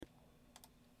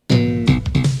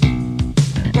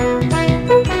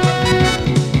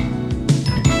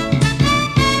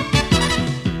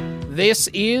This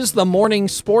is the Morning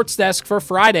Sports Desk for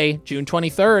Friday, June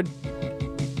 23rd.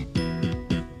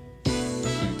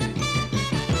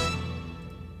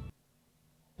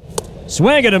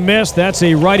 Swing and a miss. That's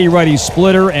a righty-righty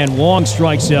splitter, and Wong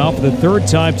strikes out for the third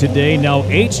time today. Now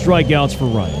 8 strikeouts for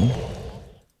Ryan.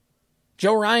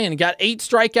 Joe Ryan got 8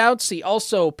 strikeouts. He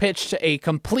also pitched a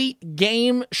complete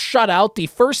game shutout, the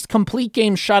first complete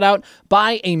game shutout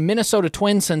by a Minnesota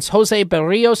Twin since Jose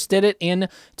Berrios did it in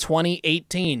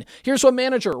 2018. Here's what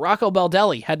manager Rocco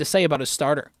Baldelli had to say about his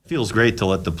starter. It feels great to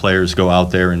let the players go out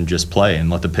there and just play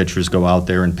and let the pitchers go out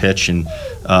there and pitch and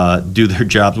do their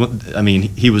jobs. I mean,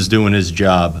 he was doing his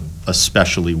job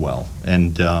especially well.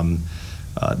 And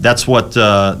that's what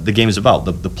the game is about,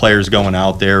 the players going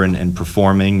out there and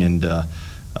performing, and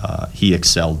he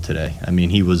excelled today. I mean,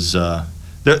 he was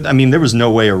there was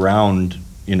no way around,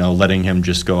 letting him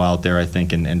just go out there, I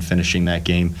think, and finishing that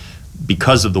game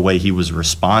because of the way he was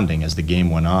responding as the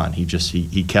game went on.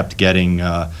 He kept getting,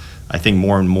 I think,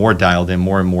 more and more dialed in,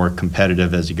 more and more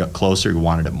competitive as he got closer. He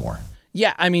wanted it more.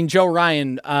 Yeah, I mean, Joe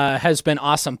Ryan has been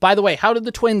awesome. By the way, how did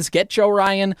the Twins get Joe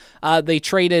Ryan? They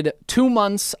traded 2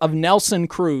 months of Nelson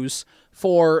Cruz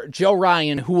for Joe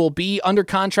Ryan, who will be under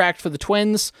contract for the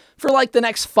Twins for like the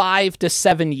next 5 to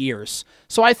 7 years.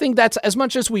 So I think that's, as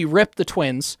much as we rip the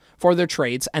Twins for their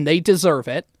trades, and they deserve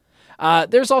it,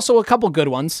 there's also a couple good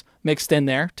ones mixed in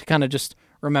there to kind of just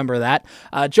remember that.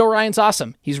 Joe Ryan's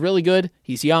awesome. He's really good.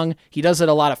 He's young. He does it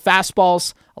a lot of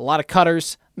fastballs, a lot of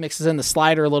cutters, mixes in the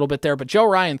slider a little bit there, but Joe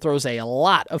Ryan throws a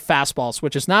lot of fastballs,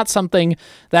 which is not something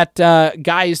that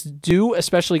guys do,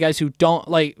 especially guys who don't,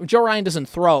 like, Joe Ryan doesn't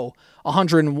throw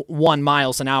 101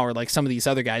 miles an hour like some of these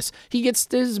other guys. He gets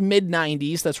his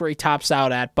mid-90s, that's where he tops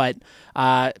out at, but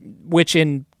which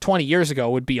in 20 years ago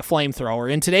would be a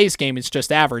flamethrower. In today's game, it's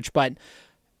just average, but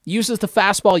uses the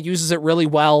fastball, uses it really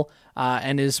well,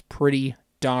 and is pretty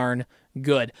darn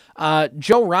good.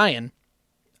 Joe Ryan,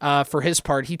 for his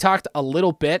part, he talked a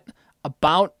little bit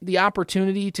about the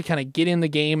opportunity to kind of get in the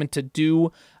game and to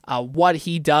do what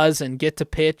he does and get to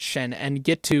pitch and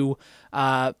get to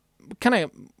kind of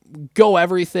go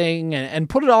everything and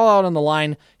put it all out on the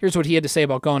line. Here's what he had to say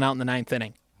about going out in the 9th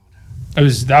inning.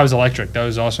 That was electric. That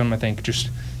was awesome. I think just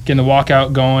getting the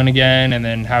walkout going again and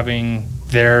then having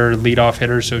their leadoff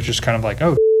hitter. So it's just kind of like,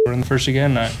 oh, we're in the first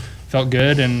again. I felt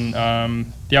good. And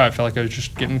I felt like I was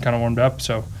just getting kind of warmed up.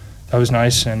 So that was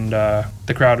nice, and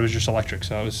the crowd was just electric.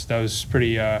 So that was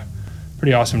pretty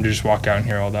awesome to just walk out and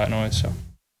hear all that noise. So,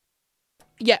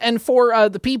 yeah, and for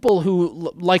the people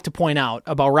who like to point out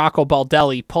about Rocco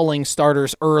Baldelli pulling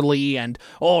starters early, and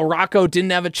Rocco didn't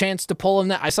have a chance to pull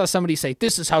him. I saw somebody say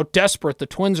this is how desperate the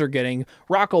Twins are getting.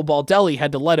 Rocco Baldelli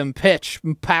had to let him pitch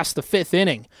past the 5th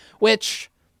inning, which,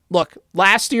 look,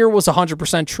 last year was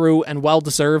 100% true and well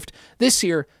deserved. This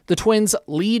year, the Twins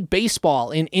lead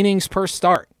baseball in innings per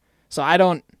start. So I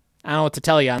don't know what to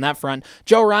tell you on that front.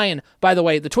 Joe Ryan, by the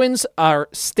way, the Twins are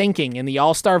stinking in the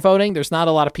All-Star voting. There's not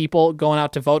a lot of people going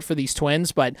out to vote for these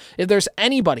Twins, but if there's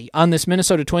anybody on this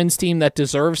Minnesota Twins team that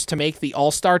deserves to make the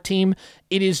All-Star team,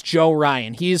 it is Joe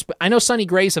Ryan. I know Sonny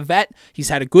Gray's a vet. He's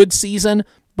had a good season,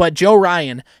 but Joe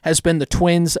Ryan has been the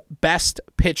Twins' best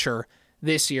pitcher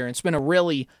this year. It's been a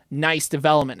really nice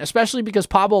development, especially because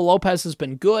Pablo Lopez has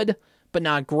been good, but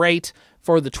not great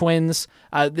for the Twins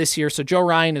this year. So Joe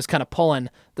Ryan is kind of pulling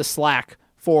the slack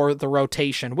for the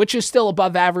rotation, which is still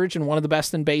above average and one of the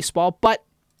best in baseball, but,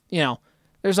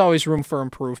 there's always room for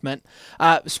improvement.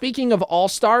 Speaking of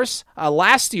All-Stars,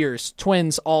 last year's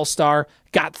Twins All-Star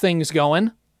got things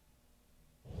going.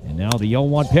 And now the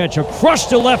 0-1 pitch, a crush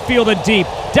to left field and deep.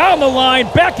 Down the line,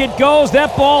 back it goes.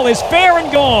 That ball is fair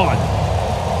and gone.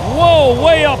 Whoa,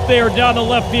 way up there down the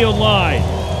left field line.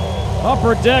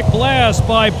 Upper deck blast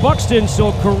by Buxton,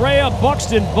 so Correa,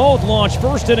 Buxton both launch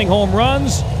first inning home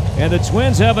runs, and the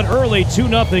Twins have an early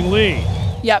 2-0 lead.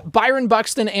 Yeah, Byron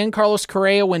Buxton and Carlos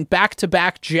Correa went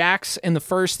back-to-back jacks in the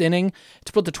first inning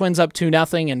to put the Twins up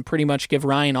 2-0 and pretty much give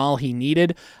Ryan all he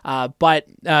needed. But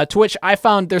to which I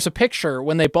found there's a picture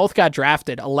when they both got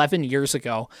drafted 11 years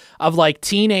ago of like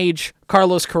teenage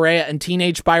Carlos Correa and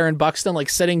teenage Byron Buxton like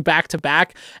sitting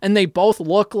back-to-back, and they both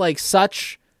look like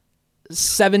such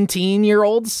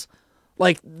 17-year-olds.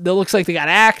 Like, it looks like they got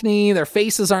acne, their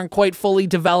faces aren't quite fully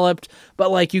developed, but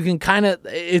like you can kind of,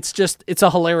 it's a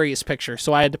hilarious picture.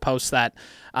 So I had to post that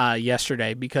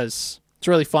yesterday because it's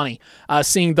really funny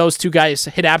seeing those two guys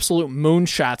hit absolute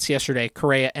moonshots yesterday,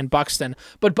 Correa and Buxton.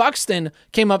 But Buxton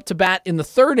came up to bat in the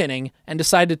 3rd inning and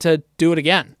decided to do it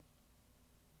again.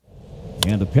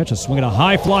 And the pitch is swinging a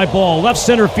high fly ball, left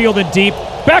center field and deep.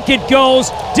 Back it goes,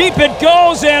 deep it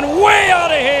goes, and way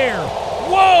out of here.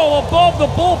 Whoa, above the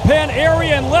bullpen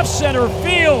area in left center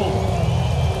field.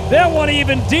 That one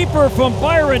even deeper from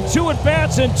Byron. 2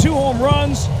 at-bats and 2 home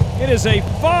runs. It is a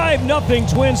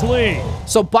 5-0 Twins lead.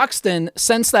 So Buxton,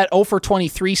 since that 0 for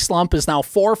 23 slump, is now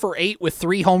 4 for 8 with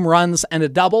 3 home runs and a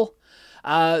double.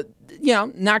 Not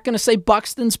going to say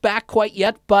Buxton's back quite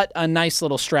yet, but a nice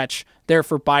little stretch there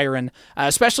for Byron,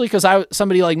 especially because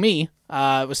somebody like me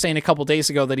was saying a couple days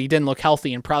ago that he didn't look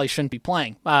healthy and probably shouldn't be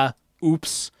playing.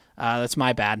 Oops, that's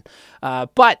my bad.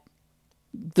 But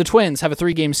the Twins have a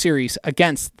 3-game series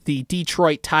against the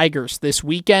Detroit Tigers this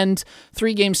weekend.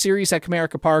 3-game series at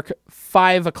Comerica Park,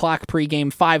 5 o'clock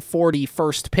pregame, 5:40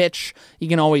 first pitch. You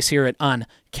can always hear it on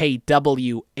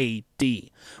KWAD.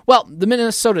 Well, the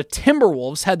Minnesota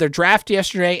Timberwolves had their draft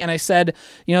yesterday, and I said,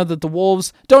 that the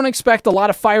Wolves don't expect a lot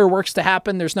of fireworks to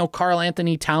happen. There's no Karl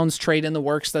Anthony Towns trade in the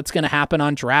works that's going to happen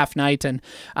on draft night. And,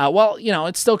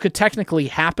 it still could technically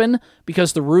happen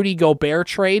because the Rudy Gobert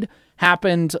trade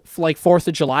happened like 4th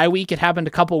of July week. It happened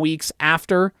a couple weeks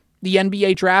after the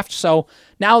NBA draft. So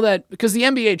now because the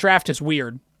NBA draft is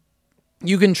weird,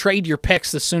 you can trade your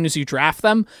picks as soon as you draft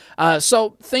them.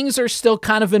 So things are still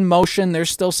kind of in motion. There's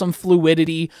still some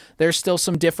fluidity. There's still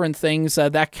some different things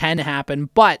that can happen.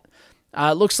 But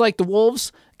looks like the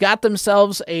Wolves got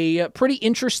themselves a pretty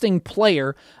interesting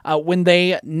player when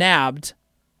they nabbed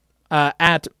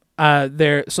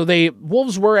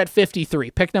Wolves were at 53,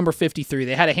 pick number 53.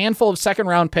 They had a handful of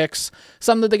second-round picks,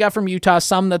 some that they got from Utah,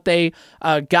 some that they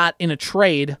got in a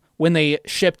trade when they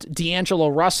shipped D'Angelo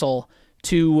Russell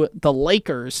to the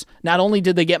Lakers. Not only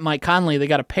did they get Mike Conley, they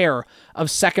got a pair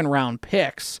of second-round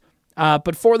picks.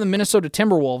 But for the Minnesota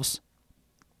Timberwolves,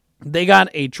 they got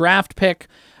a draft pick,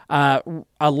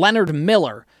 Leonard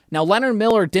Miller. Now, Leonard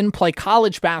Miller didn't play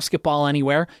college basketball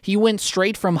anywhere. He went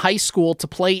straight from high school to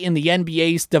play in the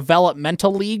NBA's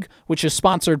developmental league, which is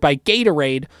sponsored by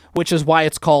Gatorade, which is why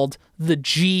it's called the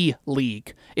G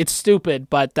League. It's stupid,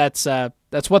 but that's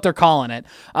what they're calling it.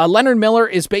 Leonard Miller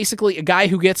is basically a guy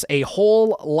who gets a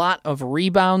whole lot of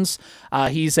rebounds.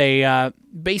 He's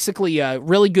basically a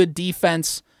really good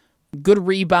defense, good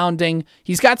rebounding.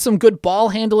 He's got some good ball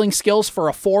handling skills for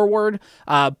a forward,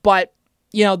 but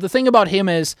the thing about him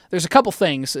is there's a couple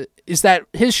things, is that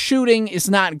his shooting is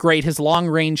not great, his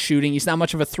long-range shooting. He's not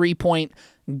much of a three-point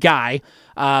guy,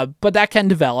 but that can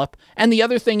develop. And the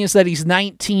other thing is that he's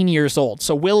 19 years old.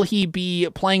 So will he be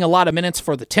playing a lot of minutes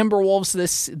for the Timberwolves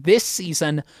this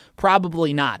season?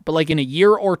 Probably not. But like in a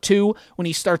year or two, when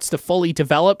he starts to fully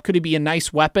develop, could he be a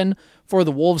nice weapon for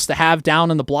the Wolves to have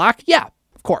down in the block? Yeah,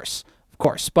 of course.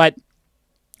 But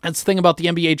that's the thing about the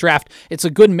NBA draft. It's a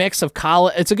good mix of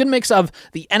college. It's a good mix of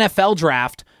the NFL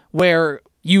draft, where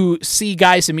you see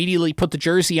guys immediately put the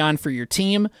jersey on for your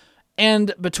team,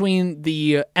 and between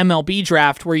the MLB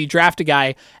draft, where you draft a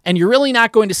guy and you're really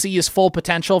not going to see his full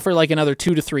potential for like another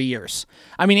 2 to 3 years.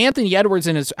 I mean, Anthony Edwards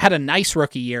had a nice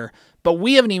rookie year, but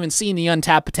we haven't even seen the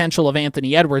untapped potential of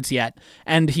Anthony Edwards yet,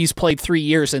 and he's played 3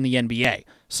 years in the NBA.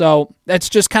 So that's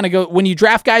just kind of when you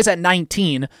draft guys at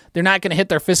 19, they're not going to hit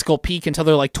their physical peak until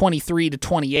they're like 23 to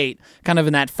 28, kind of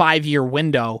in that 5-year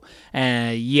window.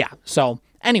 So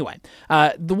anyway,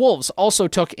 the Wolves also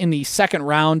took in the second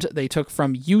round, they took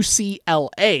from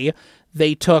UCLA,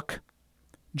 they took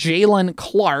Jalen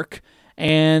Clark.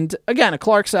 And again,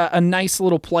 Clark's a nice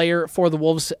little player for the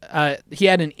Wolves. He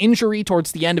had an injury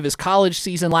towards the end of his college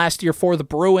season last year for the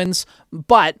Bruins,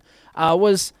 but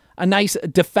was a nice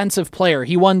defensive player.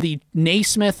 He won the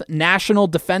Naismith National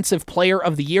Defensive Player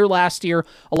of the Year last year,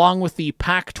 along with the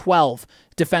Pac-12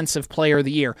 Defensive Player of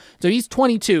the Year. So he's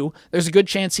 22. There's a good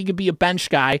chance he could be a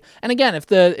bench guy. And again, if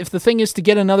the thing is to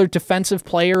get another defensive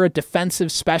player, a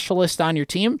defensive specialist on your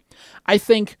team, I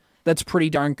think that's pretty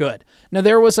darn good. Now,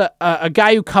 there was a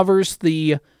guy who covers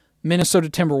the Minnesota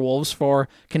Timberwolves for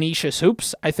Canisius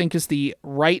Hoops, I think is the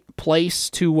right place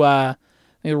to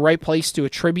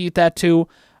attribute that to.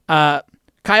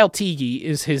 Kyle Teague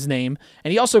is his name,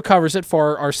 and he also covers it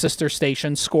for our sister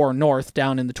station, Score North,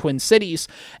 down in the Twin Cities.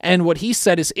 And what he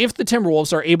said is if the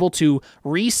Timberwolves are able to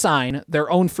re-sign their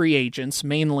own free agents,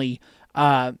 mainly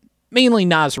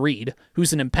Naz Reid,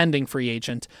 who's an impending free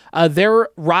agent, their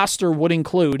roster would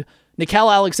include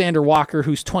Nickeil Alexander-Walker,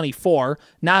 who's 24,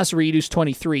 Naz Reid, who's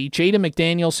 23, Jaden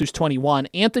McDaniels, who's 21,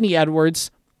 Anthony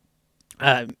Edwards,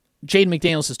 Jaden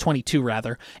McDaniels is 22,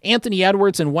 rather. Anthony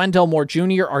Edwards and Wendell Moore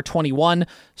Jr. are 21.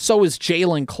 So is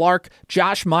Jalen Clark.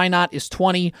 Josh Minot is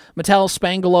 20. Mattel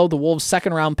Spangolo, the Wolves'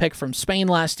 second-round pick from Spain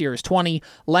last year, is 20.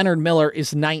 Leonard Miller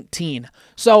is 19.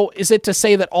 So is it to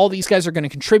say that all these guys are going to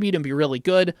contribute and be really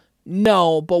good?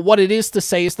 No, but what it is to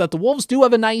say is that the Wolves do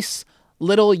have a nice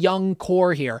little young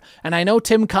core here. And I know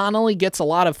Tim Connolly gets a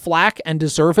lot of flack, and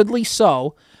deservedly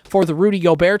so, for the Rudy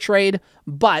Gobert trade,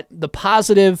 but the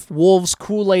positive Wolves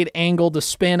Kool-Aid angle to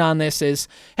spin on this is,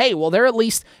 hey, well, they're at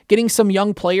least getting some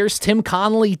young players. Tim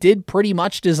Connolly did pretty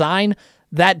much design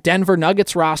that Denver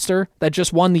Nuggets roster that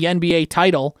just won the NBA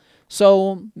title.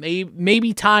 So maybe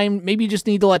you just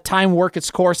need to let time work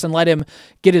its course and let him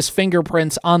get his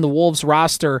fingerprints on the Wolves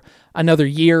roster another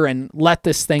year and let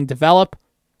this thing develop.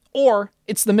 Or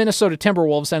it's the Minnesota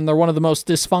Timberwolves, and they're one of the most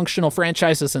dysfunctional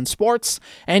franchises in sports,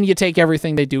 and you take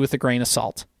everything they do with a grain of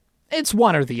salt. It's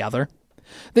one or the other.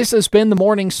 This has been the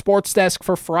Morning Sports Desk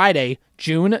for Friday,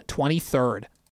 June 23rd.